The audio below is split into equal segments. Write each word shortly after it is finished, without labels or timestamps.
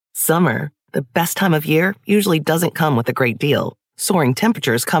Summer, the best time of year, usually doesn't come with a great deal. Soaring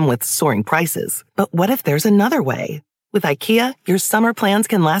temperatures come with soaring prices. But what if there's another way? With IKEA, your summer plans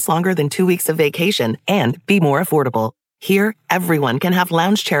can last longer than 2 weeks of vacation and be more affordable. Here, everyone can have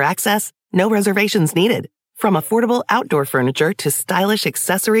lounge chair access, no reservations needed. From affordable outdoor furniture to stylish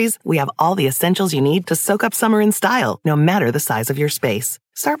accessories, we have all the essentials you need to soak up summer in style, no matter the size of your space.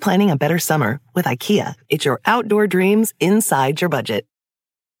 Start planning a better summer with IKEA. It's your outdoor dreams inside your budget.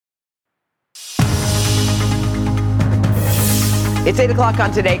 It's 8 o'clock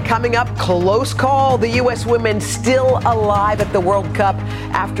on Today. Coming up, close call. The U.S. women still alive at the World Cup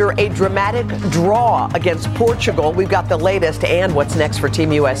after a dramatic draw against Portugal. We've got the latest and what's next for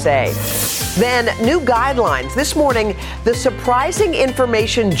Team USA. Then, new guidelines. This morning, the surprising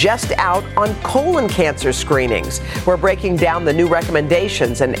information just out on colon cancer screenings. We're breaking down the new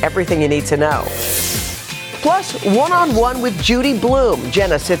recommendations and everything you need to know. Plus, one-on-one with Judy Blume.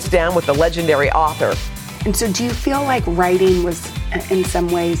 Jenna sits down with the legendary author. And so do you feel like writing was, in some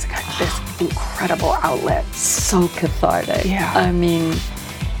ways, kind of this incredible outlet? So cathartic. Yeah. I mean,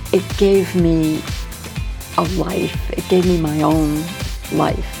 it gave me a life. It gave me my own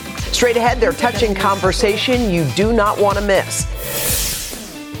life. Straight ahead, their touching conversation you do not want to miss.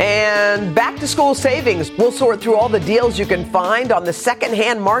 And back to school savings. We'll sort through all the deals you can find on the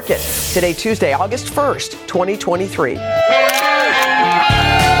secondhand market. Today, Tuesday, August 1st, 2023.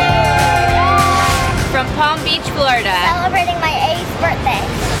 From Palm Beach, Florida. Celebrating my 8th birthday.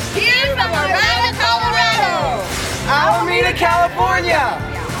 Here from Aurora, Colorado. Alameda, California.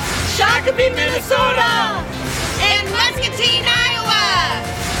 Shakopee, Minnesota. And Muscatine, Iowa.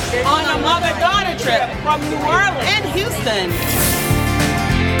 On a mother-daughter trip from New Orleans and Houston.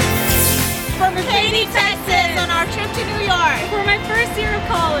 From Katy, Texas. On our trip to New York. For my first year of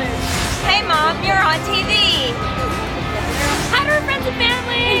college. Hey, Mom, you're on TV. Hi to our friends and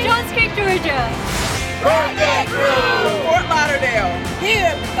family in Johns Creek, Georgia. Birthday crew! Fort Lauderdale.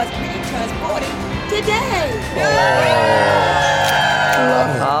 Here because we transported today.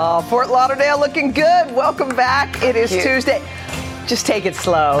 Oh, Fort Lauderdale looking good. Welcome back. It is Tuesday. Just take it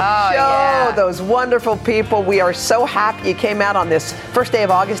slow. Show those wonderful people. We are so happy you came out on this first day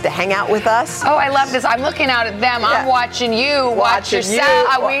of August to hang out with us. Oh, I love this. I'm looking out at them. I'm watching you. Watch yourself.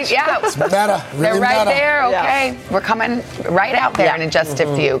 It's meta. Really They're right meta. there. Okay. We're coming right out there in just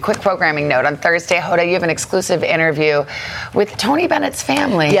a few. Quick programming note. On Thursday, Hoda, you have an exclusive interview with Tony Bennett's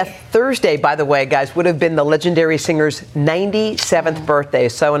family. Yeah, Thursday, by the way, guys, would have been the legendary singer's 97th birthday.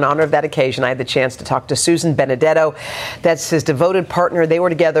 So in honor of that occasion, I had the chance to talk to Susan Benedetto. That's his devoted partner. They were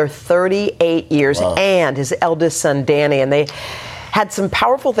together 38 years, and his eldest son, Danny. And they had some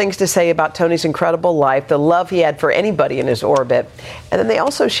powerful things to say about Tony's incredible life, the love he had for anybody in his orbit. And then they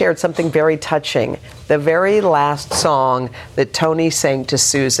also shared something very touching, the very last song that Tony sang to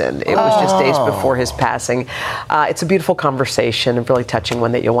Susan. It was just days before his passing. It's a beautiful conversation, a really touching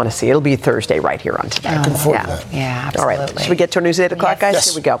one that you'll want to see. It'll be Thursday right here on Today. Looking forward to that. Yeah, absolutely. All right, should we get to our news at 8 o'clock, guys?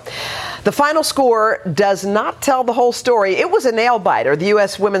 Yes. Here we go. The final score does not tell the whole story. It was a nail-biter. The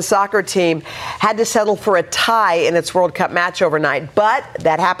U.S. women's soccer team had to settle for a tie in its World Cup match overnight, but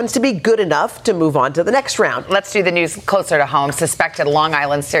that happens to be good enough to move on to the next round. Let's do the news closer to home. Suspected Long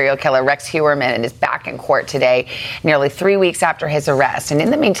Island serial killer Rex Heuermann is back in court today, nearly 3 weeks after his arrest. And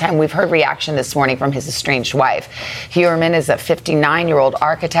in the meantime, we've heard reaction this morning from his estranged wife. Heuermann is a 59-year-old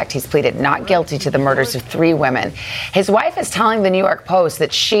architect. He's pleaded not guilty to the murders of 3 women. His wife is telling the New York Post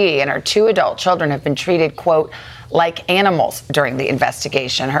that she and her 2 adult children have been treated, quote, like animals during the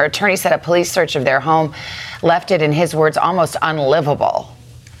investigation. Her attorney said a police search of their home left it, in his words, almost unlivable.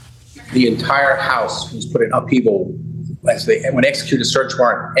 The entire house was put in upheaval when they executed a search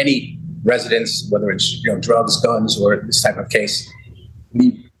warrant. Any residence, whether it's drugs, guns, or this type of case,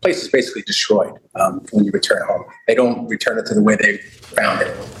 the place is basically destroyed when you return home. They don't return it to the way they found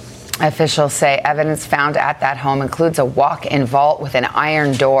it. Officials say evidence found at that home includes a walk-in vault with an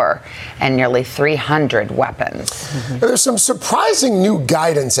iron door and nearly 300 weapons. There's some surprising new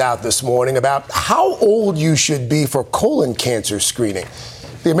guidance out this morning about how old you should be for colon cancer screening.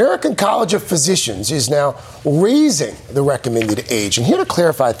 The American College of Physicians is now raising the recommended age. And here to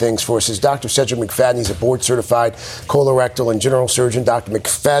clarify things for us is Dr. Cedric McFadden. He's a board-certified colorectal and general surgeon. Dr.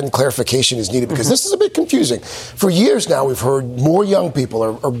 McFadden, clarification is needed because this is a bit confusing. For years now, we've heard more young people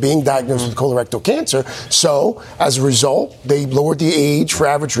are being diagnosed with colorectal cancer. So, as a result, they lowered the age for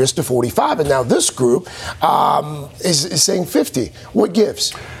average risk to 45. And now this group is saying 50. What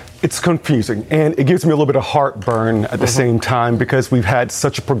gives? It's confusing, and it gives me a little bit of heartburn at the same time because we've had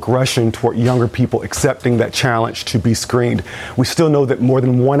such a progression toward younger people accepting that challenge to be screened. We still know that more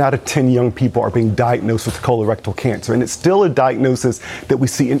than 1 out of 10 young people are being diagnosed with colorectal cancer, and it's still a diagnosis that we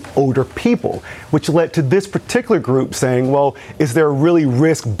see in older people, which led to this particular group saying, well, is there a really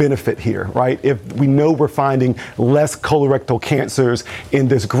risk-benefit here, right? If we know we're finding less colorectal cancers in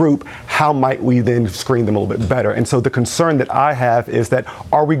this group, how might we then screen them a little bit better? And so the concern that I have is that,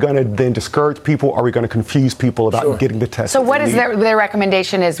 are we going to then discourage people? Are we going to confuse people about getting the test? So what is their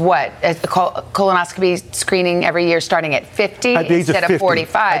recommendation is what? A colonoscopy screening every year starting at 50 instead of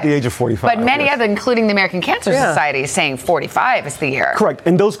 45? At the age of 45. But many other, including the American Cancer Society, is saying 45 is the year. Correct.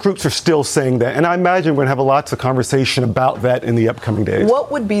 And those groups are still saying that. And I imagine we're going to have lots of conversation about that in the upcoming days.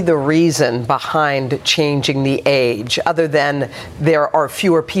 What would be the reason behind changing the age, other than there are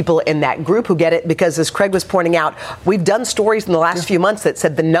fewer people in that group who get it? Because as Craig was pointing out, we've done stories in the last few months that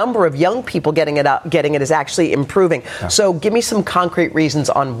said the number of young people getting it is actually improving. So give me some concrete reasons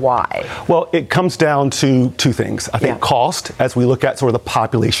on why. Well, it comes down to two things. I think cost, as we look at sort of the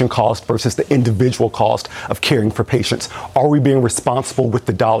population cost versus the individual cost of caring for patients. Are we being responsible with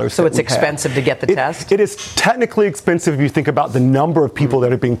the dollars? So it's expensive to get the test? It is technically expensive if you think about the number of people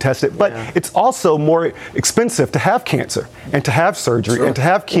that are being tested, but it's also more expensive to have cancer and to have surgery and to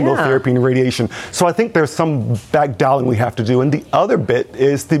have chemotherapy and radiation. So I think there's some back dialing we have to do. And the other bit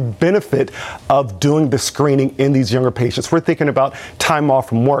is the benefit of doing the screening in these younger patients. We're thinking about time off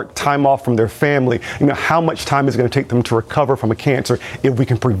from work, time off from their family. You know, how much time is it going to take them to recover from a cancer if we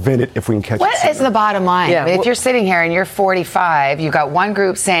can prevent it, if we can catch it? What is the bottom line? I mean, if you're sitting here and you're 45, you've got one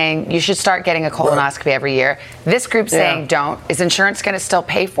group saying you should start getting a colonoscopy every year. This group saying don't. Is insurance going to still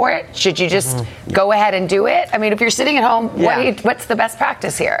pay for it? Should you just go ahead and do it? I mean, if you're sitting at home, what's the best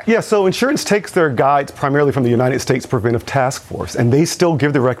practice here? Yeah, so insurance takes their guides primarily from the United States Preventive Task Force, and they still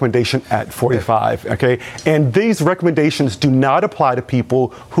give the recommendation at 45, okay? And these recommendations do not apply to people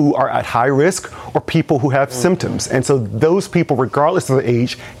who are at high risk or people who have symptoms. And so those people, regardless of their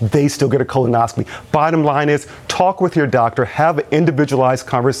age, they still get a colonoscopy. Bottom line is, talk with your doctor, have an individualized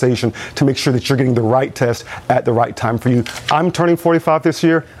conversation to make sure that you're getting the right test at the right time for you. I'm turning 45 this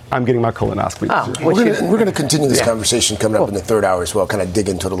year. I'm getting my colonoscopy this year. We're going to continue this conversation coming up in the third hour as well, kind of dig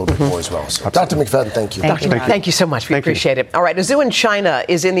into it a little bit more as well. So, Dr. McFadden, thank you. Thank you so much. We appreciate it. All right, a zoo in China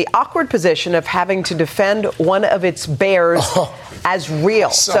is in the awkward position of having to defend one of its bears as real.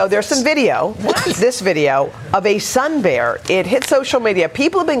 So there's some video, this video, of a sun bear. It hit social media.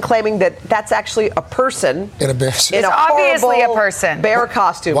 People have been claiming that that's actually a person. In a bear suit. In a obviously a person. Bear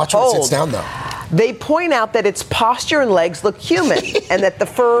costume. Watch when it sits down, though. They point out that its posture and legs look human and that the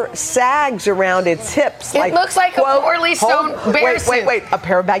fur sags around its hips. It looks like a poorly sewn bear suit. Wait, a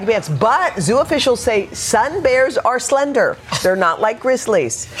pair of baggy pants. But zoo officials say sun bears are slender. They're not like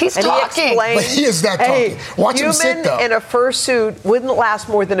grizzlies. He's talking. He explains, but he is not talking. Watch him sit, though. In a fur suit wouldn't last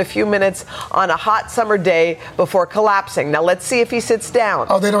more than a few minutes on a hot summer day before collapsing. Now let's see if he sits down.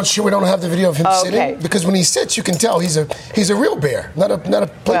 Oh, we don't have the video of him sitting? Because when he sits, you can tell he's a real bear, not a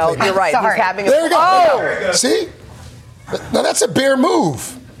play. Well, you're right. Sorry. He's having There you go. Oh! See? Now that's a bear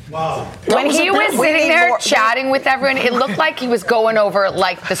move. Wow. When he was sitting there chatting with everyone, it looked like he was going over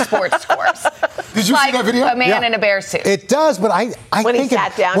like the sports scores. Did you see that video? A man in a bear suit. It does, but I when think he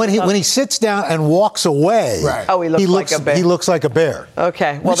sat down, when he sits down and walks away, he looks like a bear. He looks like a bear.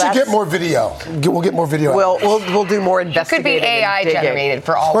 Okay, well, we should get more video. We'll get more video. We'll do more investigating. It could be AI generated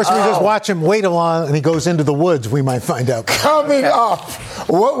for all. Of course, we just watch him wait along, and he goes into the woods. We might find out. Coming up,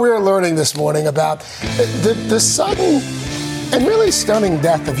 what we're learning this morning about the sudden and really stunning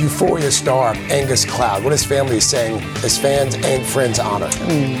death of Euphoria star Angus Cloud. What his family is saying as fans and friends honor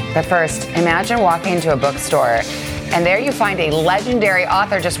him. But first, imagine walking into a bookstore and there you find a legendary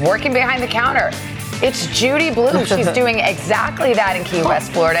author just working behind the counter. It's Judy Blume. She's doing exactly that in Key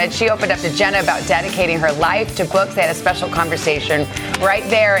West, Florida. And she opened up to Jenna about dedicating her life to books. They had a special conversation right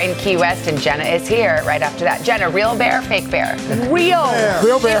there in Key West, and Jenna is here right after that. Jenna, real bear, fake bear? Real. Yeah.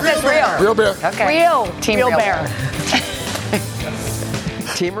 Real bear. She says real. Real bear. Okay. Team real bear.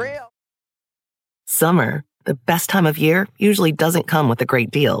 Team real. Summer, the best time of year, usually doesn't come with a great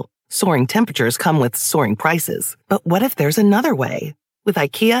deal. Soaring temperatures come with soaring prices. But what if there's another way? With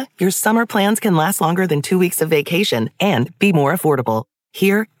IKEA, your summer plans can last longer than 2 weeks of vacation and be more affordable.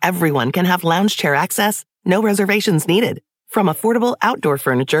 Here, everyone can have lounge chair access, no reservations needed. From affordable outdoor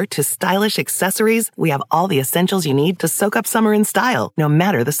furniture to stylish accessories, we have all the essentials you need to soak up summer in style, no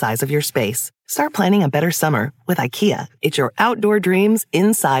matter the size of your space. Start planning a better summer with IKEA. It's your outdoor dreams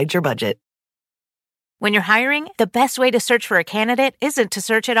inside your budget. When you're hiring, the best way to search for a candidate isn't to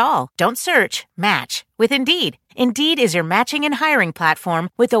search at all. Don't search, match with Indeed. Indeed is your matching and hiring platform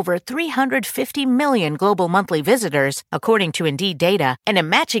with over 350 million global monthly visitors, according to Indeed data, and a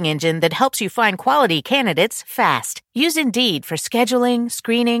matching engine that helps you find quality candidates fast. Use Indeed for scheduling,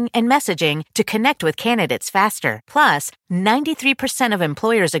 screening, and messaging to connect with candidates faster. Plus, 93% of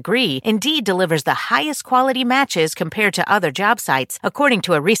employers agree Indeed delivers the highest quality matches compared to other job sites, according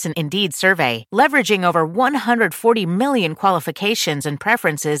to a recent Indeed survey. Leveraging over 140 million qualifications and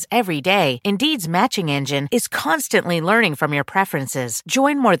preferences every day, Indeed's matching engine is constantly learning from your preferences.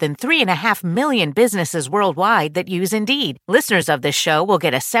 Join more than 3.5 million businesses worldwide that use Indeed. Listeners of this show will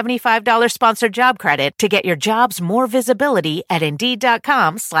get a $75 sponsored job credit to get your jobs more visibility at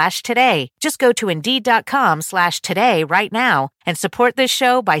Indeed.com/today. Just go to Indeed.com/today right now and support this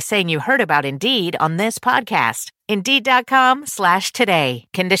show by saying you heard about Indeed on this podcast. Indeed.com/today.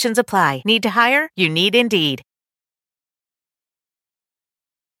 Conditions apply. Need to hire? You need Indeed.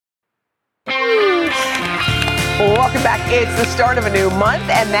 Welcome back. It's the start of a new month,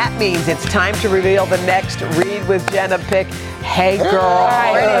 and that means it's time to reveal the next Read with Jenna pick. Hey, girl.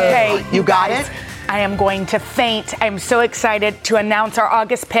 All right, okay. You got it? I am going to faint. I'm so excited to announce our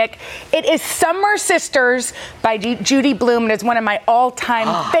August pick. It is Summer Sisters by Judy Blume. It is one of my all-time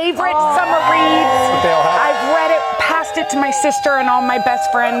favorite summer reads. I've read it, passed it to my sister and all my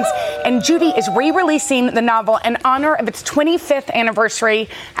best friends. And Judy is re-releasing the novel in honor of its 25th anniversary.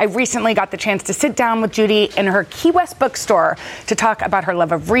 I recently got the chance to sit down with Judy in her Key West bookstore to talk about her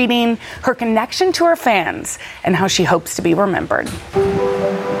love of reading, her connection to her fans, and how she hopes to be remembered.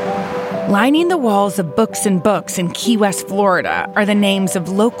 Lining the walls of Books and Books in Key West, Florida, are the names of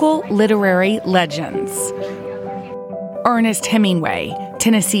local literary legends. Ernest Hemingway,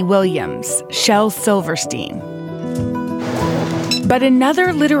 Tennessee Williams, Shel Silverstein. But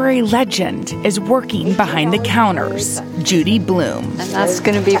another literary legend is working behind the counters, Judy Blume. And that's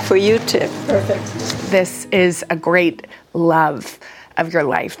going to be for you too. Perfect. This is a great love of your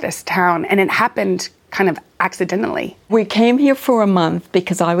life, this town, and it happened kind of accidentally. We came here for a month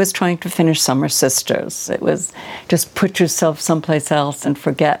because I was trying to finish Summer Sisters. It was just put yourself someplace else and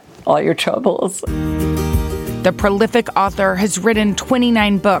forget all your troubles. The prolific author has written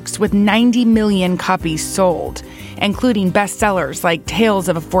 29 books with 90 million copies sold, including bestsellers like Tales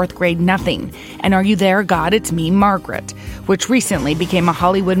of a Fourth Grade Nothing and Are You There, God? It's Me, Margaret, which recently became a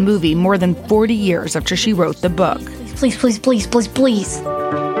Hollywood movie more than 40 years after she wrote the book. Please, please, please, please, please.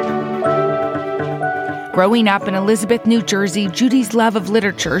 Growing up in Elizabeth, New Jersey, Judy's love of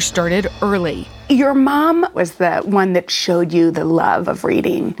literature started early. Your mom was the one that showed you the love of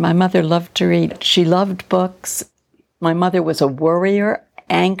reading. My mother loved to read. She loved books. My mother was a worrier,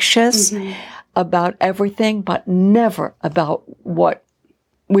 anxious about everything, but never about what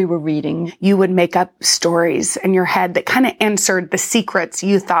we were reading. You would make up stories in your head that kind of answered the secrets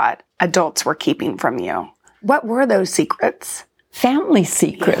you thought adults were keeping from you. What were those secrets? Family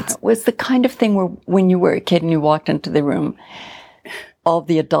secrets was the kind of thing where when you were a kid and you walked into the room, all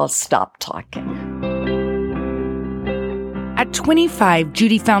the adults stopped talking. At 25,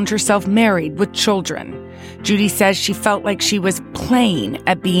 Judy found herself married with children. Judy says she felt like she was playing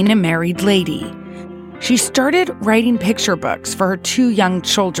at being a married lady. She started writing picture books for her 2 young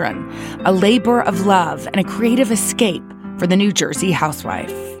children, a labor of love and a creative escape for the New Jersey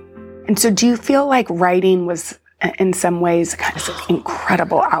housewife. And so do you feel like writing was in some ways kind of an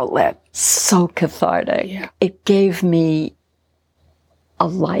incredible outlet? So cathartic. Yeah. It gave me a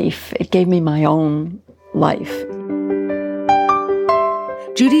life. It gave me my own life.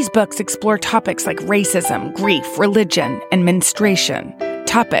 Judy's books explore topics like racism, grief, religion, and menstruation,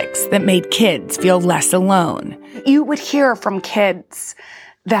 topics that made kids feel less alone. You would hear from kids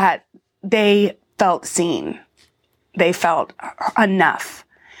that they felt seen. They felt enough.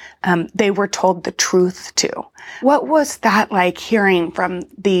 They were told the truth too. What was that like hearing from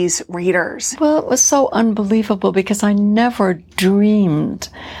these readers? Well, it was so unbelievable because I never dreamed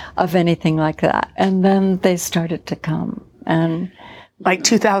of anything like that. And then they started to come. And like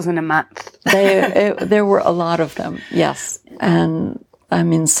 2,000 a month. There were a lot of them, yes. And I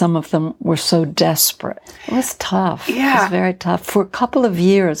mean, some of them were so desperate. It was tough. Yeah. It was very tough. For a couple of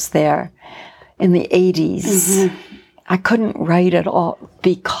years there in the 80s, I couldn't write at all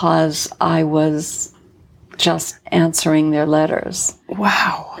because I was just answering their letters.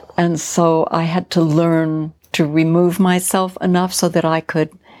 Wow. And so I had to learn to remove myself enough so that I could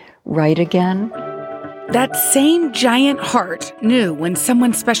write again. That same giant heart knew when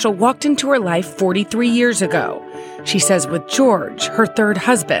someone special walked into her life 43 years ago. She says with George, her third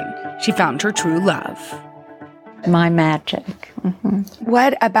husband, she found her true love. My magic.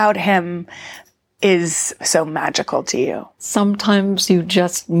 What about him is so magical to you? Sometimes you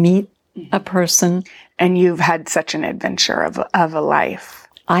just meet a person And you've had such an adventure of a life.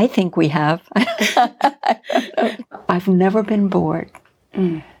 I think we have. I've never been bored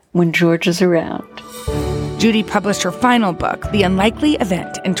when George is around. Judy published her final book, The Unlikely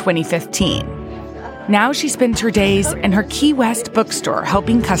Event, in 2015. Now she spends her days in her Key West bookstore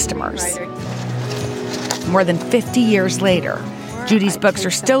helping customers. More than 50 years later, Judy's books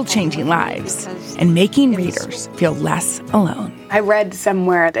are still changing lives and making readers feel less alone. I read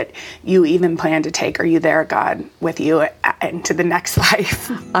somewhere that you even plan to take Are You There, God with you into the next life.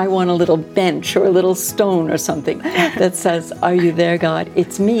 I want a little bench or a little stone or something that says, Are you there, God?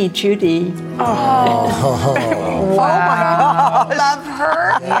 It's me, Judy. Oh my God. Love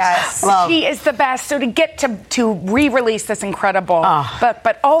her. Yes. She is the best. So to get to re-release this incredible book,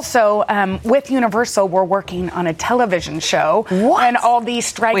 but also with Universal, we're working on a television show. What? When all these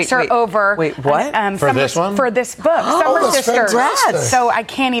strikes are over. Wait, what? For this one? For this book, Summer that's Sisters. fantastic. So I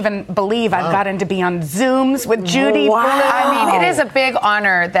can't even believe I've gotten to be on Zooms with Judy. Wow. I mean, it is a big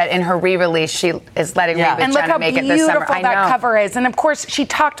honor that in her re-release she is letting me with And look Jenna how make it this summer. beautiful that cover is. And of course, she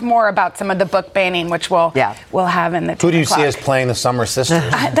talked more about some of the book banning, which we'll have in the 10 Who do you o'clock. see as playing the Summer Sisters?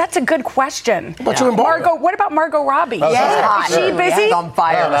 That's a good question. But you and Barbara. What about Margot Robbie? Oh, Is she busy? She's on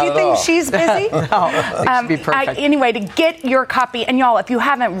fire. Do you think she's busy? No, I think she'd be perfect. Anyway, to get your copy, and y'all, if you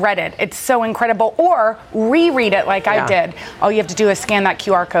haven't read it, it's so incredible, or reread it like I did, all you have to do is scan that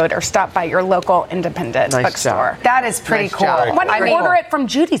QR code or stop by your local independent bookstore. That is pretty cool. Why don't you order it from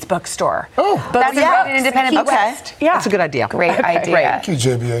Judy's bookstore? That's an independent bookstore. Yeah. That's a good idea. Great idea. Thank you,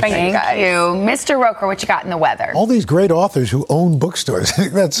 JBA. Thank you. Mr. Roker, what you got in the weather? All these great authors who own bookstores. I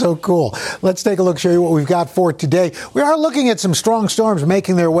think that's so cool. Let's take a look, show you what we've got for today. We are looking at some strong storms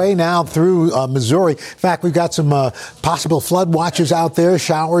making their way now through Missouri. In fact, we've got some possible flood watches out there,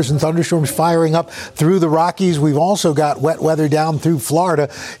 showers and thunderstorms firing up through the Rockies. We've also got wet weather down through Florida.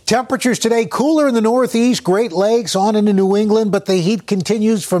 Temperatures today cooler in the Northeast, Great Lakes, on into New England, but the heat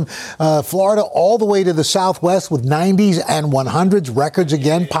continues from Florida all the way to the Southwest with 90s and 100s. Records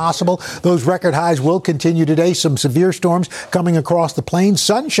again possible. Those record highs will continue today. Some severe storms coming across the plains,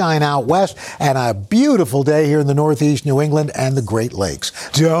 sunshine out west, and a beautiful day here in the Northeast, New England, and the Great Lakes.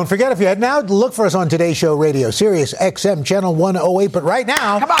 Don't forget, if you head now, look for us on Today's Show Radio, Sirius XM Channel 108. But right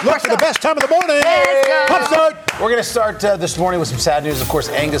now, look for the best time of the morning. Pop start. We're going to start this morning with some sad news. Of course,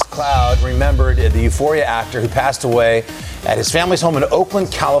 Angus Cloud, remembered the Euphoria actor who passed away at his family's home in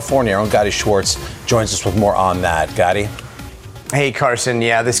Oakland, California. Our own Gotti Schwartz joins us with more on that. Gotti? Hey, Carson.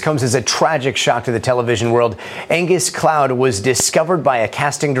 Yeah, this comes as a tragic shock to the television world. Angus Cloud was discovered by a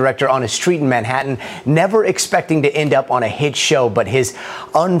casting director on a street in Manhattan, never expecting to end up on a hit show, but his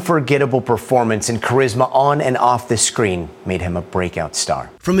unforgettable performance and charisma on and off the screen made him a breakout star.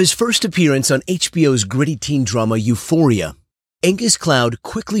 From his first appearance on HBO's gritty teen drama Euphoria, Angus Cloud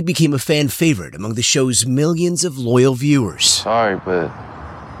quickly became a fan favorite among the show's millions of loyal viewers. Sorry, but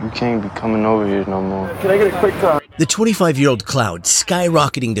you can't be coming over here no more. Can I get a quick time? The 25-year-old Cloud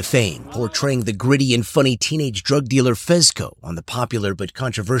skyrocketing to fame, portraying the gritty and funny teenage drug dealer Fezco on the popular but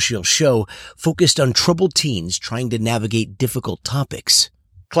controversial show focused on troubled teens trying to navigate difficult topics.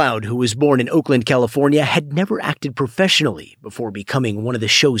 Cloud, who was born in Oakland, California, had never acted professionally before becoming one of the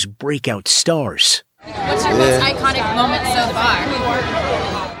show's breakout stars. What's your most iconic moment so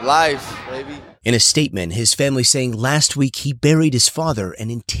far? Life, baby. In a statement, his family saying last week he buried his father and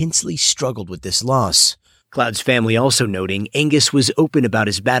intensely struggled with this loss. Cloud's family also noting Angus was open about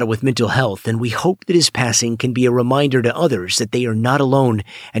his battle with mental health, and we hope that his passing can be a reminder to others that they are not alone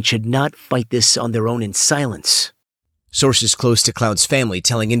and should not fight this on their own in silence. Sources close to Cloud's family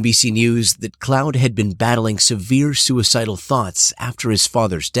telling NBC News that Cloud had been battling severe suicidal thoughts after his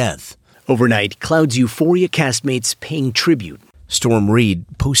father's death. Overnight, Cloud's Euphoria castmates paying tribute. Storm Reed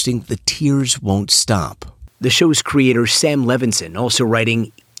posting "The tears won't stop." The show's creator Sam Levinson also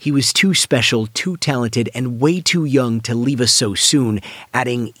writing, "He was too special, too talented, and way too young to leave us so soon,"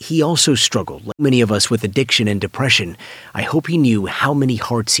 adding, "He also struggled, like many of us, with addiction and depression. I hope he knew how many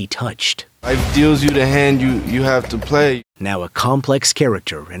hearts he touched." Life deals you the hand you have to play. Now a complex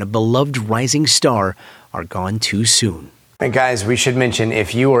character and a beloved rising star are gone too soon. And guys, we should mention,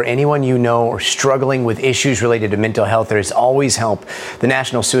 if you or anyone you know are struggling with issues related to mental health, there is always help. The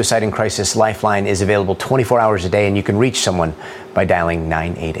National Suicide and Crisis Lifeline is available 24 hours a day, and you can reach someone by dialing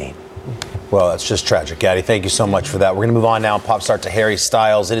 988. Well, that's just tragic. Gaddy, thank you so much for that. We're going to move on now, pop star, to Harry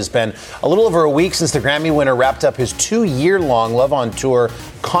Styles. It has been a little over a week since the Grammy winner wrapped up his 2-year-long Love on Tour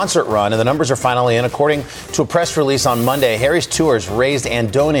concert run, and the numbers are finally in. According to a press release on Monday, Harry's tours raised and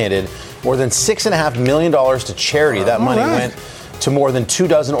donated more than $6.5 million to charity. That money went to more than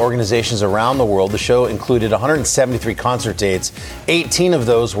 24 organizations around the world. The show included 173 concert dates. 18 of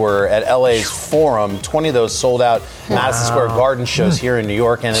those were at LA's Forum. 20 of those sold out Madison Square Garden shows here in New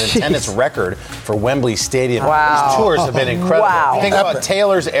York, and an attendance record for Wembley Stadium. These tours have been incredible. Think about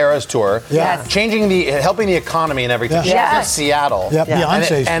Taylor's Eras tour, helping the economy and everything. She was in Seattle.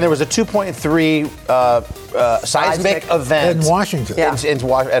 And there was a 2.3 seismic event in Washington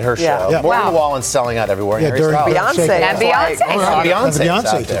at her show. More than the wall and selling out everywhere. Beyonce's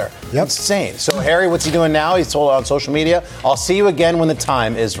out there. Insane. So Harry, what's he doing now? He's told on social media, I'll see you again when the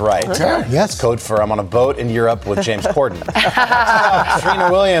time is right. Okay. Yes. Code for I'm on a boat in Europe with James Corden.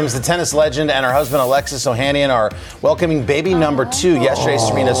 Serena Williams, the tennis legend, and her husband Alexis Ohanian are welcoming baby number 2. Yesterday,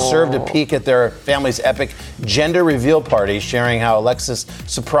 Serena served a peek at their family's epic gender reveal party, sharing how Alexis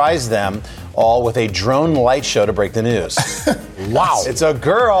surprised them all with a drone light show to break the news. Wow. It's a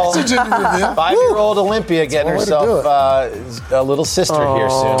girl. It's a gender reveal. 5-year-old Olympia getting herself a little sister here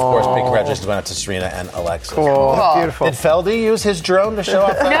soon. Of course, big congratulations went out to Serena and Alexis. Cool. Beautiful. Did Feldy use his drone to show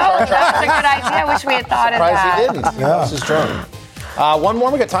off that? No, that was a good idea. I wish we had thought of that. Surprised he didn't. That was his drone. One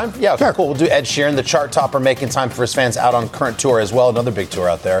more, we got time? Yeah, sure. Cool. We'll do Ed Sheeran, the chart topper, making time for his fans out on current tour as well. Another big tour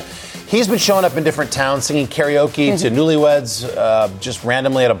out there. He's been showing up in different towns, singing karaoke to newlyweds, just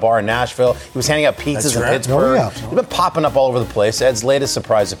randomly at a bar in Nashville. He was handing out pizzas in Pittsburgh. He's been popping up all over the place. Ed's latest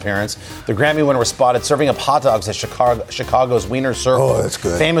surprise appearance, the Grammy winner was spotted serving up hot dogs at Chicago's Wiener Circle. Oh, that's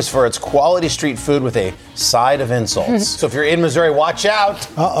good. Famous for its quality street food with a side of insults. So if you're in Missouri, watch out.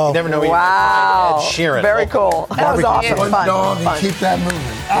 You never know where you can find Ed Sheeran. Very cool. That was awesome. One dog and keep that moving.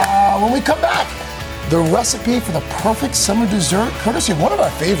 When we come back, the recipe for the perfect summer dessert, courtesy of one of our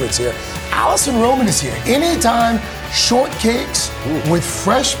favorites here. Allison Roman is here. Anytime shortcakes with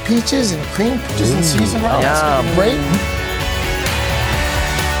fresh peaches and cream peaches and seasoned rice. It's gonna be great.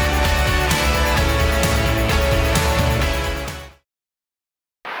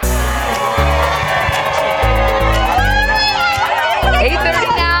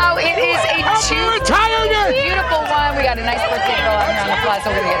 Now it is a beautiful one. We got a nice birthday girl out here on the plaza.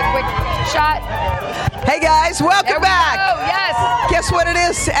 We're gonna get a quick shot. Hey guys, welcome back. Yes. Guess what it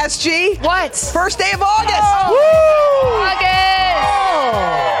is, SG? What? First day of August. Woo!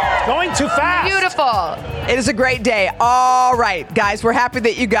 August. Going too fast. Beautiful. It is a great day. All right, guys, we're happy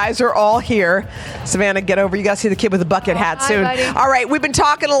that you guys are all here. Savannah, get over. You guys see the kid with the bucket hat soon. Buddy. All right, we've been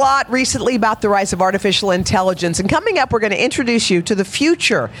talking a lot recently about the rise of artificial intelligence. And coming up, we're going to introduce you to the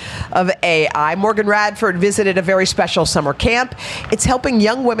future of AI. Morgan Radford visited a very special summer camp. It's helping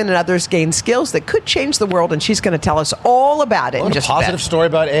young women and others gain skills that could change the world, and she's going to tell us all about it in just a positive story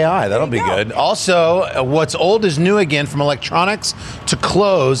about AI. That'll be good. Also, what's old is new again, from electronics to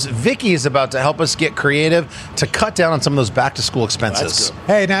clothes. Vicky is about to help us get creative to cut down on some of those back-to-school expenses.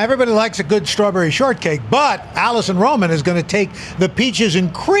 Hey, now everybody likes a good strawberry shortcake, but Allison Roman is going to take the peaches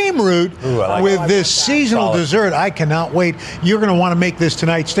and cream route with this seasonal dessert. I cannot wait. You're going to want to make this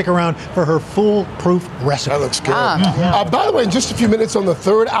tonight. Stick around for her foolproof recipe. That looks good. By the way, in just a few minutes on the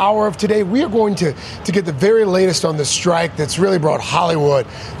third hour of today, we are going to get the very latest on the strike that's really brought Hollywood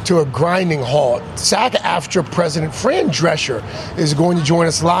to a grinding halt. SAG-AFTRA President Fran Drescher is going to join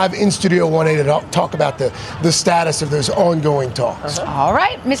us live in Studio 1A to talk about the status of those ongoing talks. All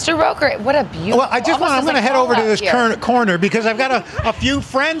right, Mr. Roker, what a beautiful... Well, I'm going to head over to this corner because I've got a few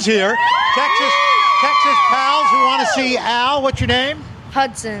friends here, Texas pals who want to see Al. What's your name?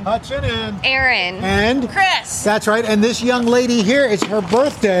 Hudson and Aaron and Chris. That's right. And this young lady here, it's her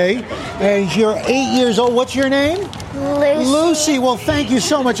birthday, and you're 8 years old. What's your name? Lucy. Well, thank you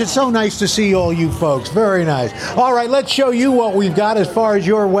so much. It's so nice to see all you folks. Very nice. All right, let's show you what we've got as far as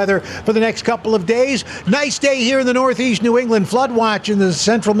your weather for the next couple of days. Nice day here in the Northeast New England. Flood watch in the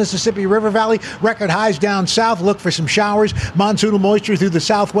central Mississippi River Valley. Record highs down south. Look for some showers. Monsoonal moisture through the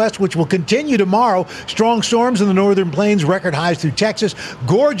southwest, which will continue tomorrow. Strong storms in the northern plains. Record highs through Texas.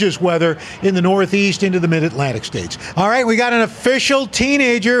 Gorgeous weather in the Northeast into the mid-Atlantic states. All right, we got an official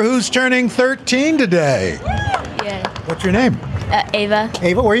teenager who's turning 13 today. Yeah. What's your name? Ava.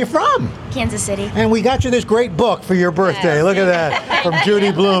 Ava, where are you from? Kansas City. And we got you this great book for your birthday. Yeah. Look at that. From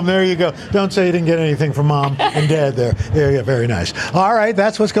Judy Blume. There you go. Don't say you didn't get anything from Mom and Dad there. There you go. Very nice. All right,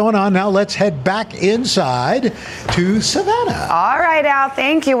 that's what's going on. Now let's head back inside to Savannah. All right, Al.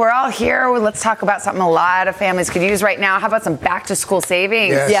 Thank you. We're all here. Let's talk about something a lot of families could use right now. How about some back-to-school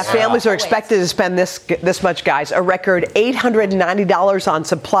savings? Yes. Yeah, families are expected to spend this much, guys. A record $890 on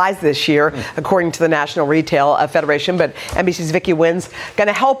supplies this year, according to the National Retail Federation. But NBC's Vicky Nguyen's going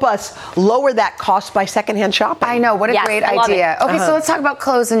to help us lower that cost by secondhand shopping. I know, what a great idea. Okay, so let's talk about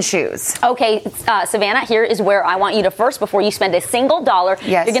clothes and shoes. Okay, Savannah, here is where I want you to first, before you spend a single dollar,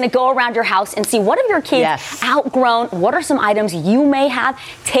 you're going to go around your house and see what have your kids outgrown, what are some items you may have.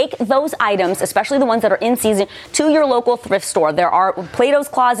 Take those items, especially the ones that are in season, to your local thrift store. There are Plato's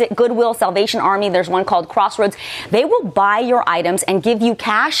Closet, Goodwill, Salvation Army. There's one called Crossroads. They will buy your items and give you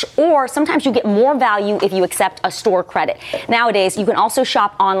cash, or sometimes you get more value if you accept a store credit. Nowadays, you can also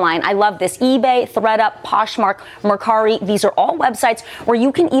shop online. I love this. eBay, ThredUp, Poshmark, Mercari. These are all websites where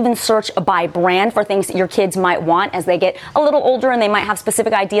you can even search by brand for things that your kids might want as they get a little older and they might have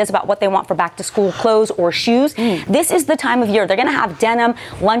specific ideas about what they want for back to school clothes or shoes. This is the time of year. They're going to have denim,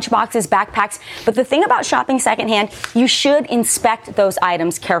 lunch boxes, backpacks. But the thing about shopping secondhand, you should inspect those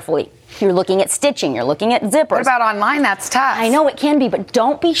items carefully. You're looking at stitching. You're looking at zippers. What about online? That's tough. I know it can be, but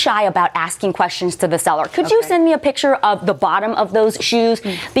don't be shy about asking questions to the seller. Could you send me a picture of the bottom of those shoes?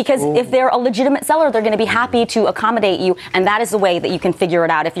 Because if they're a legitimate seller, they're going to be happy to accommodate you, and that is the way that you can figure it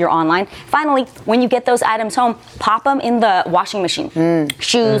out if you're online. Finally, when you get those items home, pop them in the washing machine.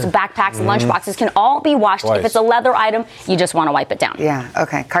 Shoes, backpacks, lunch boxes can all be washed. If it's a leather item, you just want to wipe it down. Yeah,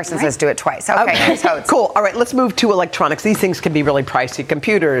 okay. Carson says do it twice. Okay. Cool. All right, let's move to electronics. These things can be really pricey.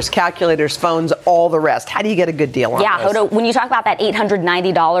 Computers, calculators, phones, all the rest. How do you get a good deal on this? Hoda, when you talk about that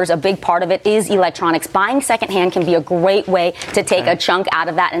 $890, a big part of it is electronics. Buying secondhand can be a great way to take a chunk out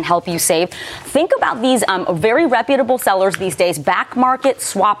of that and help you save. Think about these very reputable sellers these days, Back Market,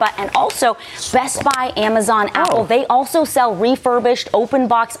 Swappa, and also Best Buy, Amazon, Apple. They also sell refurbished open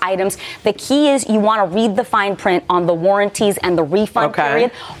box items. The key is you want to read the fine print on the warranties and the refund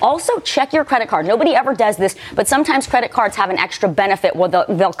period. Also, check your credit card. Nobody ever does this, but sometimes credit cards have an extra benefit where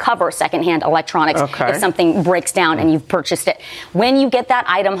they'll cover secondhand electronics if something breaks down and you've purchased it. When you get that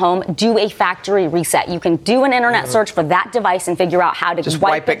item home, do a factory reset. You can do an internet search for that device and figure out how to just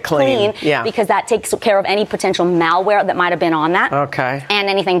wipe it clean because that takes care of any potential malware that might have been on that and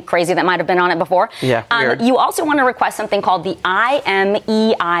anything crazy that might have been on it before. You also want to request something called the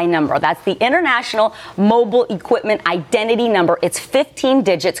IMEI number. That's the International Mobile Equipment Identity Number. It's 15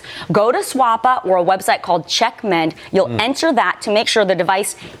 digits. Go to Swappa or a website called CheckMend. You'll enter that to make sure the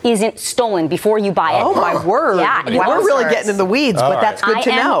device isn't stolen before you buy it. Oh, my word. Yeah. We're really getting in the weeds, but that's good to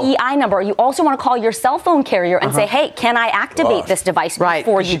know. IMEI number. You also want to call your cell phone carrier and say, hey, can I activate this device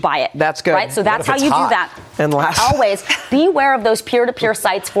before you buy it? That's good. Right? So that's how you do that. And always beware of those peer-to-peer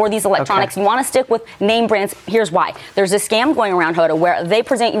sites for these electronics. You want to stick with name brands. Here's why. There's a scam going around, Hoda, where they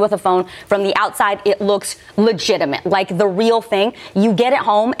present you with a phone. From the outside, it looks legitimate, like the real thing. You get it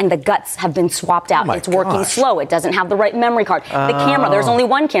home, and the guts have been swapped out. It's working slow. It doesn't have the right memory card. The camera, there's only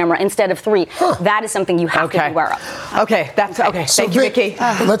one camera instead of 3. That is something you have to be aware of. Okay, that's okay. So Thank you, Vicky.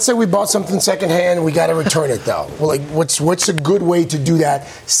 Let's say we bought something secondhand, we got to return it though. Well, what's a good way to do that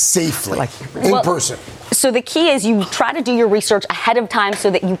safely in person? So the key is you try to do your research ahead of time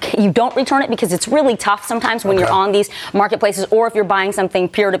so that you don't return it, because it's really tough sometimes when you're on these marketplaces, or if you're buying something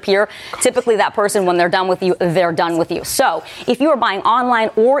peer-to-peer. Typically that person, when they're done with you, they're done with you. So if you are buying online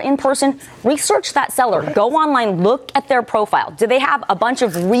or in person, research that seller. Go online, look at their profile. Do they have a bunch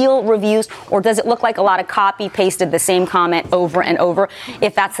of real reviews, or does it look like a lot of copy-pasted the same comment over and over?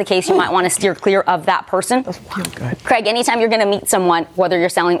 If that's the case, you might want to steer clear of that person. Craig, anytime you're going to meet someone, whether you're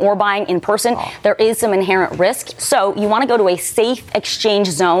selling or buying in person, there is some inherent risk. So you want to go to a safe exchange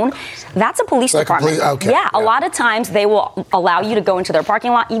zone. That's a police department. A lot of times they will allow you to go into their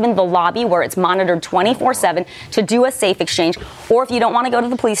parking lot, even the lobby where it's monitored 24/7, to do a safe exchange. Or if you don't want to go to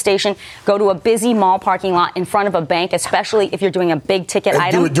the police station, go to a busy mall parking lot in front of a bank, especially if you're doing a big ticket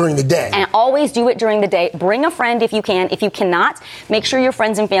item. Do it during the day. And always do it during the day. Bring a friend if you can. If you cannot, make sure your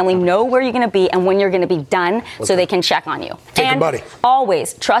friends and family know where you're going to be and when you're going to be done so they can check on you. Take a buddy.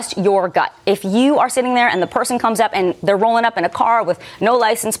 Always trust your gut. If you are sitting there and the person comes up and they're rolling up in a car with no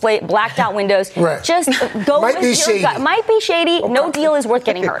license plate, blacked out windows, just go with your gut. Might be shady. No deal is worth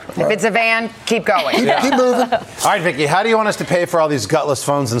getting hurt. If it's a van, keep going. Keep moving. All right, Vicky, how do you want us to pay for all these gutless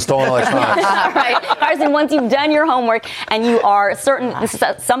phones and stolen electronics? All right, Carson, once you've done your homework and you are certain this is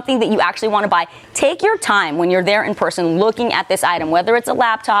something that you actually want to buy, take your time when you're there in person looking at this item, whether it's a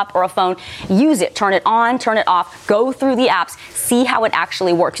laptop or a phone. Use it. Turn it on, turn it off. Go through the apps. See how it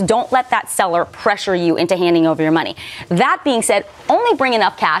actually works. Don't let that seller pressure you you into handing over your money. That being said, only bring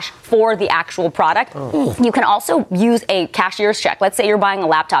enough cash for the actual product. You can also use a cashier's check. Let's say you're buying a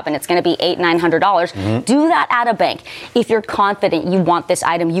laptop and it's going to be $800-900. Do that at a bank. If you're confident you want this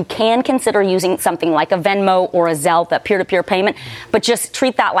item, you can consider using something like a Venmo or a Zelle, that peer-to-peer payment, but just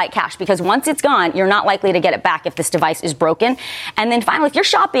treat that like cash, because once it's gone, you're not likely to get it back if this device is broken. And then finally, if you're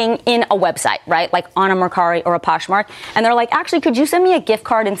shopping in a website, right, like on a Mercari or a Poshmark, and they're like, actually, could you send me a gift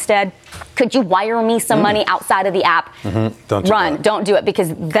card instead? Could you wire me some money outside of the app? Don't do it,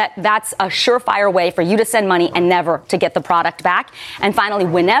 because that's a surefire way for you to send money and never to get the product back. And finally,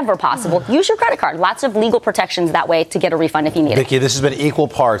 whenever possible, use your credit card. Lots of legal protections that way to get a refund if you need Vicky, this has been equal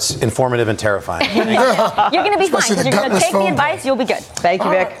parts informative and terrifying. You're going to be fine, because you're going to take the advice. You'll be good. Thank you,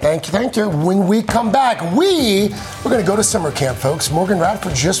 Vic. Thank you. When we come back, we're going to go to summer camp, folks. Morgan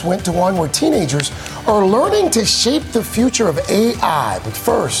Radford just went to one where teenagers are learning to shape the future of AI. But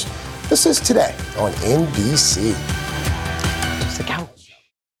first, this is Today on NBC.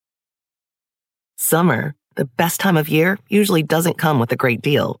 Summer, the best time of year, usually doesn't come with a great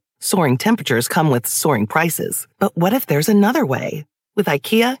deal. Soaring temperatures come with soaring prices. But what if there's another way? With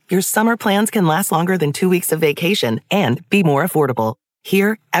IKEA, your summer plans can last longer than 2 weeks of vacation and be more affordable.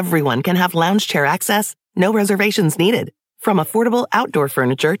 Here, everyone can have lounge chair access, no reservations needed. From affordable outdoor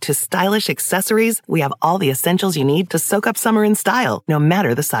furniture to stylish accessories, we have all the essentials you need to soak up summer in style, no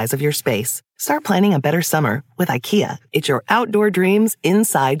matter the size of your space. Start planning a better summer with IKEA. It's your outdoor dreams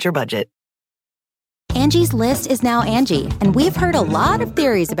inside your budget. Angie's List is now Angie, and we've heard a lot of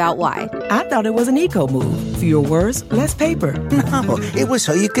theories about why. I thought it was an eco move. Fewer words, less paper. No, it was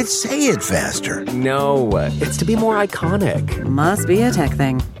so you could say it faster. No, it's to be more iconic. Must be a tech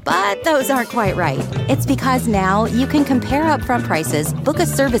thing. But those aren't quite right. It's because now you can compare upfront prices, book a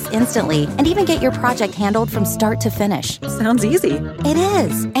service instantly, and even get your project handled from start to finish. Sounds easy. It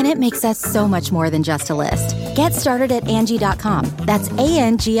is, and it makes us so much more than just a list. Get started at Angie.com. That's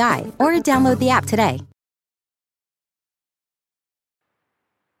ANGI, or download the app today.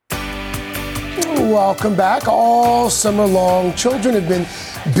 Welcome back. All summer long, children have been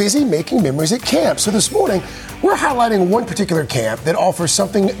busy making memories at camp. So this morning, we're highlighting one particular camp that offers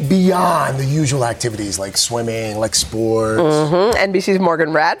something beyond the usual activities like swimming, like sports. NBC's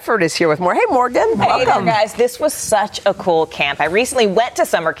Morgan Radford is here with more. Hey, Morgan. Hey there, guys. This was such a cool camp. I recently went to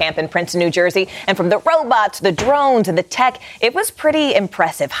summer camp in Princeton, New Jersey, and from the robots, the drones, and the tech, it was pretty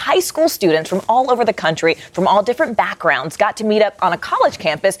impressive. High school students from all over the country, from all different backgrounds, got to meet up on a college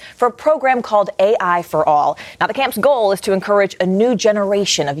campus for a program called AI for All. Now, the camp's goal is to encourage a new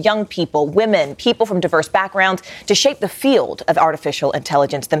generation of young people, women, people from diverse backgrounds, to shape the field of artificial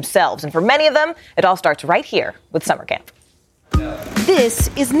intelligence themselves. And for many of them, it all starts right here with summer camp. This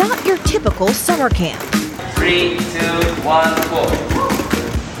is not your typical summer camp. 3, 2, 1, go.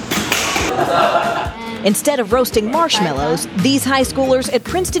 Instead of roasting marshmallows, these high schoolers at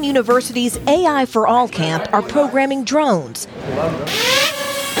Princeton University's AI for All camp are programming drones.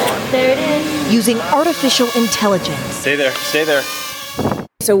 There it is. Using artificial intelligence. Stay there. Stay there.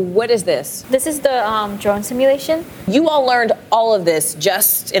 So what is this? This is the drone simulation. You all learned all of this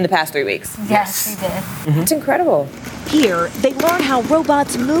just in the past 3 weeks. Yes, we did. It's incredible. Here, they learn how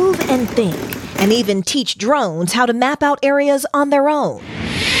robots move and think, and even teach drones how to map out areas on their own.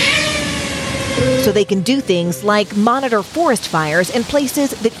 So they can do things like monitor forest fires in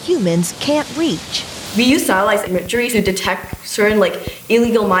places that humans can't reach. We use satellite imagery to detect certain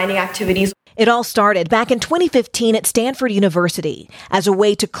illegal mining activities. It all started back in 2015 at Stanford University as a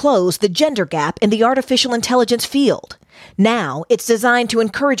way to close the gender gap in the artificial intelligence field. Now, it's designed to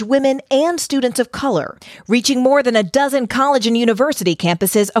encourage women and students of color, reaching more than a dozen college and university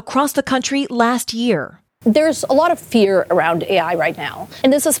campuses across the country last year. There's a lot of fear around AI right now,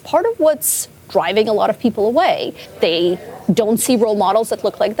 and this is part of what's driving a lot of people away. They don't see role models that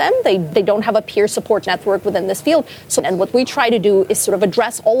look like them. They don't have a peer support network within this field. And what we try to do is sort of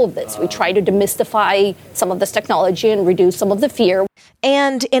address all of this. We try to demystify some of this technology and reduce some of the fear.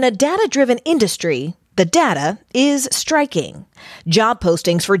 And in a data-driven industry, the data is striking. Job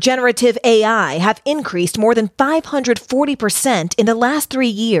postings for generative AI have increased more than 540% in the last 3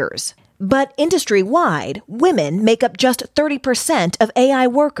 years. But industry-wide, women make up just 30% of AI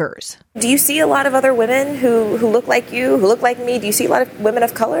workers. Do you see a lot of other women who look like you, who look like me? Do you see a lot of women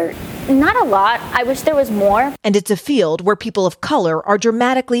of color? Not a lot. I wish there was more. And it's a field where people of color are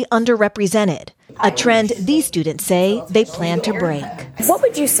dramatically underrepresented, a trend these students say they plan to break. What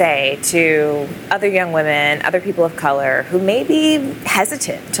would you say to other young women, other people of color who may be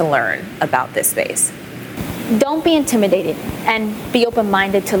hesitant to learn about this space? Don't be intimidated and be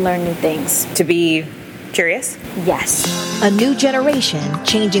open-minded to learn new things. To be Curious? Yes. A new generation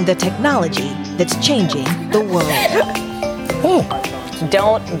changing the technology that's changing the world.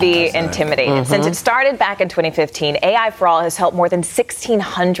 Don't be intimidated. Since it started back in 2015, AI for All has helped more than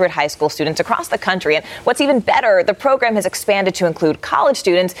 1,600 high school students across the country. And what's even better, the program has expanded to include college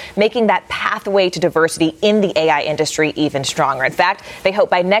students, making that pathway to diversity in the AI industry even stronger. In fact, they hope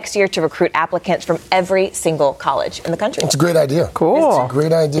by next year to recruit applicants from every single college in the country. It's a great idea. Cool. It's a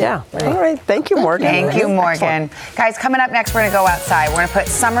great idea. Yeah. All right. Thank you, Morgan. Thank you, Morgan. Guys, coming up next, we're going to go outside. We're going to put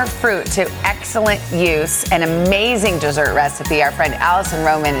summer fruit to excellent use. An amazing dessert recipe. Our friend Allison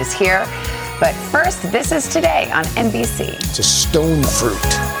Roman is here. But first, this is Today on NBC. It's a stone fruit.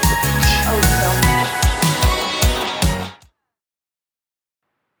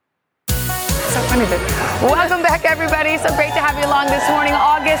 So funny. Welcome back, everybody. So great to have you along this morning.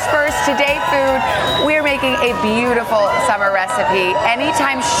 August 1st, Today Food. We're making a beautiful summer recipe.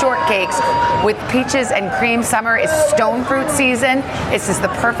 Anytime shortcakes with peaches and cream. Summer is stone fruit season. This is the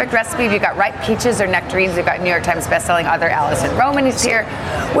perfect recipe. If you've got ripe peaches or nectarines, we've got New York Times bestselling author Allison Roman is here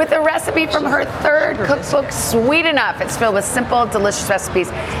with a recipe from her third cookbook, Sweet Enough. It's filled with simple, delicious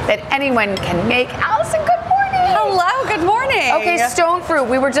recipes that anyone can make. Allison, good morning. Hello, good morning. Okay, stone fruit.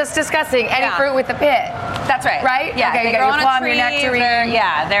 We were just discussing any fruit with the pit. That's right. Right? Yeah, okay, they you grow got on your plum, a tree. your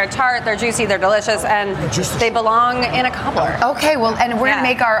nectarine. They're tart, they're juicy, they're delicious, and they belong in a cobbler. Okay, well, and we're gonna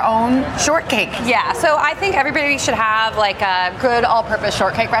make our own shortcake. Yeah, so I think everybody should have like a good all-purpose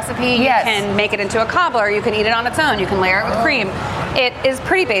shortcake recipe. Yes. You can make it into a cobbler. You can eat it on its own. You can layer it with cream. It is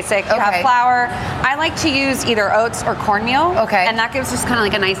pretty basic. You have flour. I like to use either oats or cornmeal. Okay. And that gives just kind of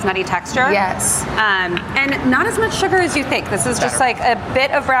like a nice nutty texture. Yes. And not as much sugar as you think. This is just like a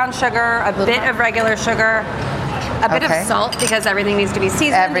bit of brown sugar, a bit of regular sugar, a bit of salt because everything needs to be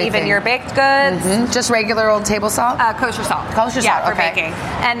seasoned, even your baked goods. Just regular old table salt? Kosher salt. Kosher salt, for baking.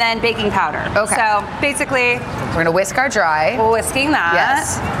 And then baking powder. Okay. So basically, we're gonna whisk our dry. We're whisking that.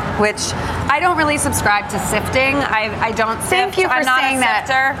 Yes. Which I don't really subscribe to sifting. I don't sift. Thank you for I'm not saying a that.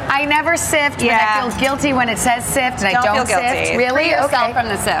 sifter. I never sift, but I feel guilty when it says sift, and I don't feel guilty. sift. Really? Free yourself from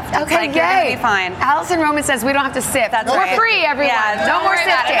the sift. Okay, it's like, you're gonna be fine. Allison Roman says we don't have to sift. That's We're right. free, everyone. Yeah, no more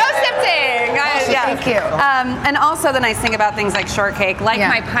sifting. No sifting. Thank you. And also the nice thing about things like shortcake, like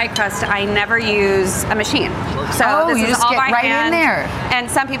my pie crust, I never use a machine. So this you is just all get by right hand. in there. And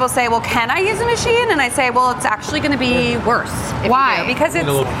some people say, well, can I use a machine? And I say, well, it's actually going to be worse. Why? Because it's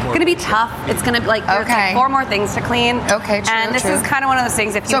going to be tough. It's going to be like, there's like 4 more things to clean. Okay, true, And this is kind of one of those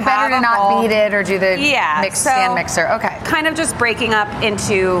things, if you so have better to a not bowl, beat it or do the stand so mixer. Okay. Kind of just breaking up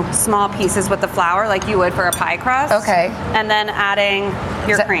into small pieces with the flour like you would for a pie crust. Okay. And then adding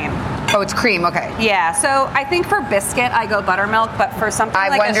your cream. Oh, it's cream. Okay. Yeah. So I think for biscuit, I go buttermilk, but for something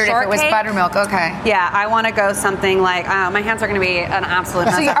like a shortcake, I wondered if it was buttermilk. Okay. Yeah, I want to go something like my hands are going to be an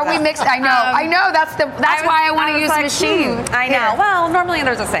absolute mess. So are we mixed? I know. I know. That's why I want to use a machine. I know. Well, normally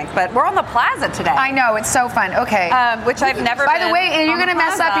there's a sink, but we're on the plaza today. I know. It's so fun. Okay. Which I've never. By the way, are you going to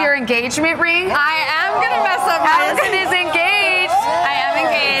mess up your engagement ring? I am going to mess up. Allison is engaged. I am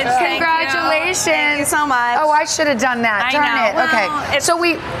engaged. Congratulations. Thank you so much. Oh, I should have done that. I Darn know. it. Well, Okay. So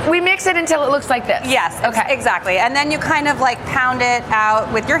we mix it until it looks like this. Yes. Okay. Exactly. And then you kind of like pound it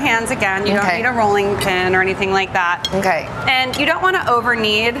out with your hands again. You don't need a rolling pin or anything like that. Okay. And you don't want to over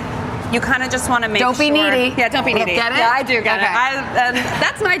knead. You kind of just want to make Don't be sure. needy. Yeah, don't be needy. Get it? Yeah, I do get it. And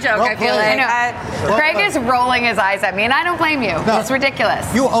that's my joke, I feel like. Craig is rolling his eyes at me, and I don't blame you. No. It's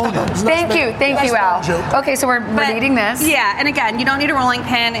ridiculous. You own it. Thank you, Al. Okay, so we're kneading this. Yeah, and again, you don't need a rolling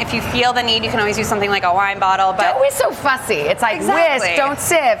pin. If you feel the need, you can always use something like a wine bottle. But don't be so fussy. It's like whisk, don't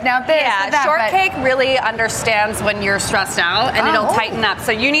sieve. Now this, that. Shortcake really understands when you're stressed out, and it'll tighten up.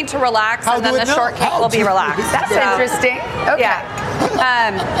 So you need to relax, and then the shortcake will be relaxed. That's interesting. Okay.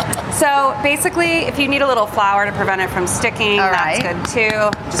 Yeah. So basically, if you need a little flour to prevent it from sticking, that's good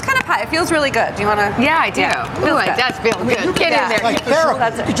too. Just kind of pat. It feels really good. Do you want to? Yeah, I do. Ooh, it does feel good. Get in there.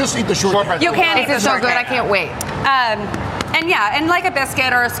 Like you just eat the shortbread. You can eat the shortbread. It's so good. I can't wait. And like a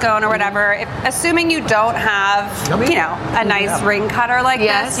biscuit or a scone or whatever, assuming you don't have, a nice ring cutter like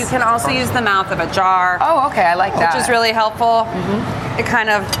this, you can also use the mouth of a jar. Oh, okay. I like that. Which is really helpful. It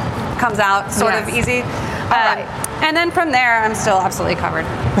kind of comes out sort of easy. All right. And then from there, I'm still absolutely covered.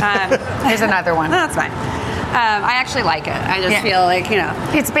 Here's another one. No, that's fine. I actually like it. I just feel like,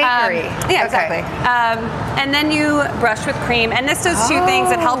 It's bakery. Yeah, exactly. And then you brush with cream. And this does two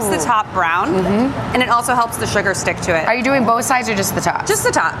things. It helps the top brown, and it also helps the sugar stick to it. Are you doing both sides or just the top? Just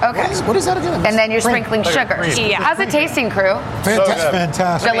the top. Okay. What is that again? And then you're sprinkling sugar. Yeah. How's it tasting, crew?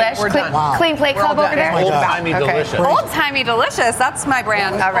 Fantastic. Delish. We're done. Wow. Clean Plate Club over there? Old-timey delicious. Old-timey delicious. That's my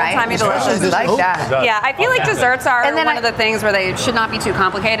brand. All right. Old-timey delicious. Like that. Yeah, I feel like desserts are And then one of the things where they should not be too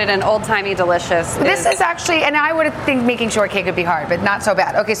complicated, and old-timey delicious. This is actually, and I would think making shortcake would be hard, but not so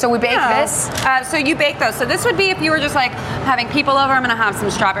bad. Okay, so we bake this. So you bake those. So this would be if you were just like having people over. I'm going to have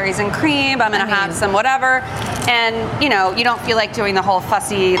some strawberries and cream. I'm going to have some whatever. And, you know, you don't feel like doing the whole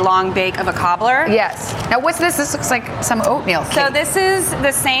fussy long bake of a cobbler. Yes. Now, what's this? This looks like some oatmeal cake. So this is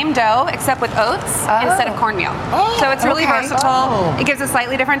the same dough except with oats instead of cornmeal. So it's really versatile. It gives a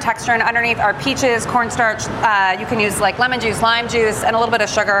slightly different texture. And underneath are peaches, cornstarch. You can use like lemon juice, lime juice, and a little bit of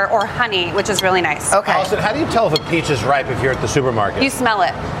sugar or honey, which is really nice. Okay. Allison, how do you tell if a peach is ripe if you're at the supermarket? You smell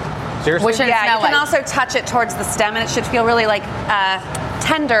it. Seriously? Yeah, you can also touch it towards the stem, and it should feel really like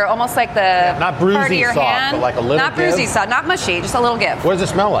tender, almost like the not part bruisey of your soft, hand. but like a little Not give? bruisey soft, not mushy, just a little give. What does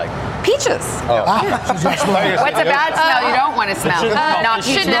it smell like? Peaches. Oh. What's a bad smell you don't want to smell? It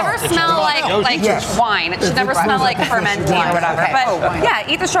should never smell like wine. It should never smell like fermenting or whatever. But yeah,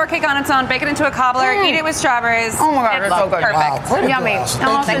 eat the shortcake on its own, bake it into a cobbler, eat it with strawberries. Oh my God, it's so good. Perfect. Wow. Yummy.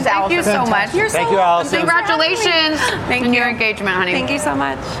 Allison, thank you so much. Thank you, Allison. Congratulations on your engagement, honey. Thank you so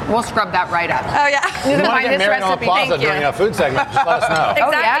much. We'll scrub that right up. Oh, yeah. You can want to find get this married on a recipe. plaza during a food segment, just let us know.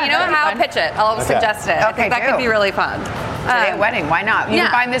 Exactly. yeah, You know that'd be how fun. I'll pitch it. I'll suggest it. I think that could be really fun. Today wedding, why not? You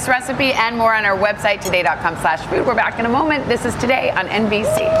can find this recipe and more on our website, today.com/food. We're back in a moment. This is Today on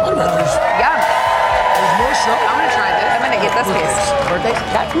NBC. Yum. There's more show. I'm going to try this. I'm going to eat this piece. Birthday?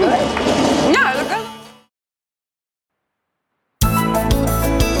 That's good. No, they're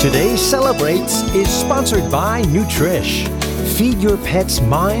good. Today Celebrates is sponsored by Nutrish. Feed your pet's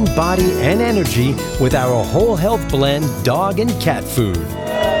mind, body, and energy with our whole health blend dog and cat food.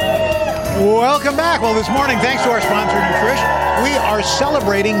 Welcome back. Well, this morning, thanks to our sponsor, Nutrish, we are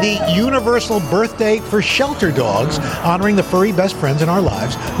celebrating the universal birthday for shelter dogs, honoring the furry best friends in our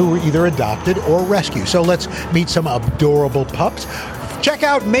lives who were either adopted or rescued. So let's meet some adorable pups. Check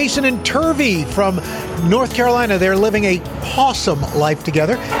out Mason and Turvey from North Carolina. They're living a awesome life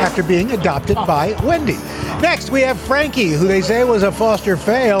together after being adopted by Wendy. Next, we have Frankie, who they say was a foster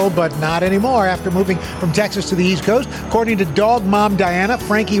fail, but not anymore after moving from Texas to the East Coast. According to dog mom Diana,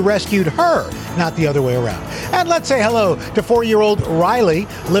 Frankie rescued her, not the other way around. And let's say hello to 4-year-old Riley,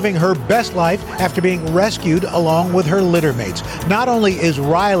 living her best life after being rescued along with her litter mates. Not only is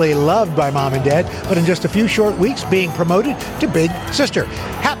Riley loved by mom and dad, but in just a few short weeks being promoted to big sister.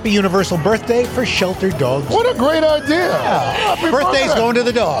 Happy universal birthday for shelter dogs. What a great idea. Yeah. Birthday's going to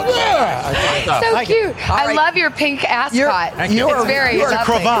the dogs. Yeah. So cute. I love your pink ascot. It's very It's a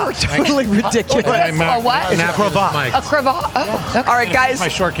cravat. Totally ridiculous. A what? It's a cravat. A cravat. Oh, okay. All right, guys. My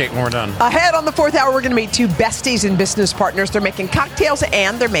shortcake when we're done. Ahead on the 4th hour, we're going to meet two besties and business partners. They're making cocktails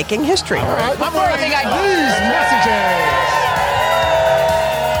and they're making history. All right. I'm already got These messages.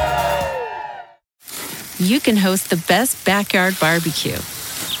 You can host the best backyard barbecue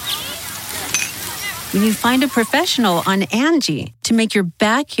when you find a professional on Angie to make your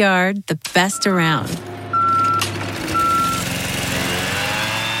backyard the best around.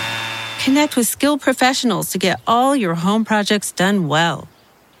 Connect with skilled professionals to get all your home projects done well.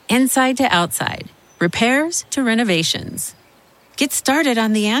 Inside to outside, repairs to renovations. Get started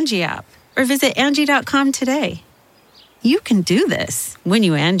on the Angie app or visit Angie.com today. You can do this when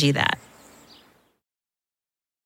you Angie that.